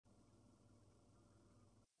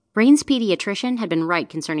Raine's pediatrician had been right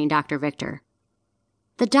concerning Dr. Victor.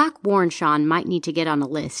 The doc warned Sean might need to get on a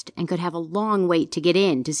list and could have a long wait to get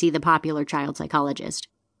in to see the popular child psychologist.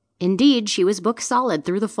 Indeed, she was booked solid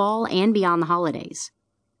through the fall and beyond the holidays.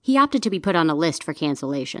 He opted to be put on a list for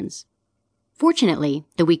cancellations. Fortunately,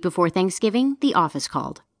 the week before Thanksgiving, the office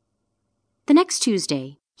called. The next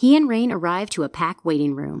Tuesday, he and Raine arrived to a packed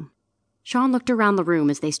waiting room. Sean looked around the room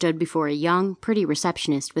as they stood before a young, pretty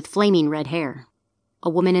receptionist with flaming red hair. A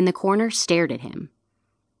woman in the corner stared at him.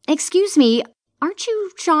 "Excuse me, aren't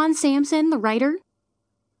you Sean Sampson, the writer?"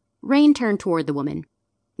 Raine turned toward the woman.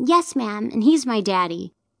 "Yes, ma'am, and he's my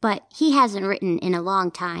daddy, but he hasn't written in a long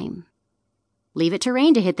time." Leave it to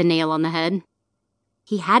Raine to hit the nail on the head.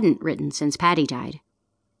 He hadn't written since Patty died.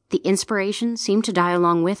 The inspiration seemed to die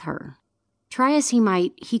along with her. Try as he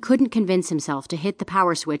might, he couldn't convince himself to hit the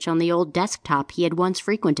power switch on the old desktop he had once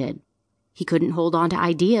frequented. He couldn't hold on to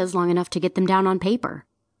ideas long enough to get them down on paper.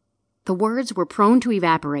 The words were prone to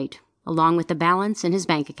evaporate, along with the balance in his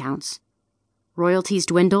bank accounts. Royalties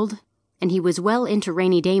dwindled, and he was well into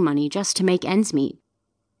rainy day money just to make ends meet.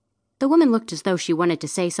 The woman looked as though she wanted to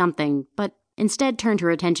say something, but instead turned her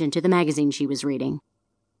attention to the magazine she was reading.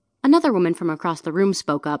 Another woman from across the room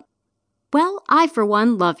spoke up. "Well, I, for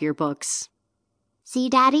one, love your books." "See,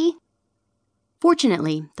 Daddy?"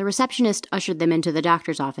 Fortunately, the receptionist ushered them into the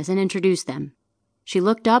doctor's office and introduced them. She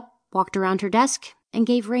looked up, walked around her desk, and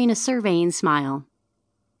gave Raine a surveying smile.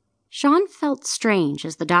 Sean felt strange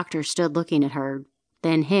as the doctor stood looking at her,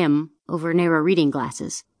 then him, over narrow reading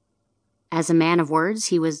glasses. As a man of words,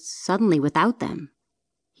 he was suddenly without them.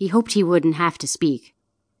 He hoped he wouldn't have to speak.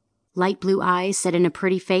 Light blue eyes set in a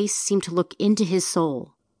pretty face seemed to look into his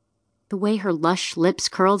soul. The way her lush lips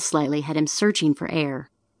curled slightly had him searching for air.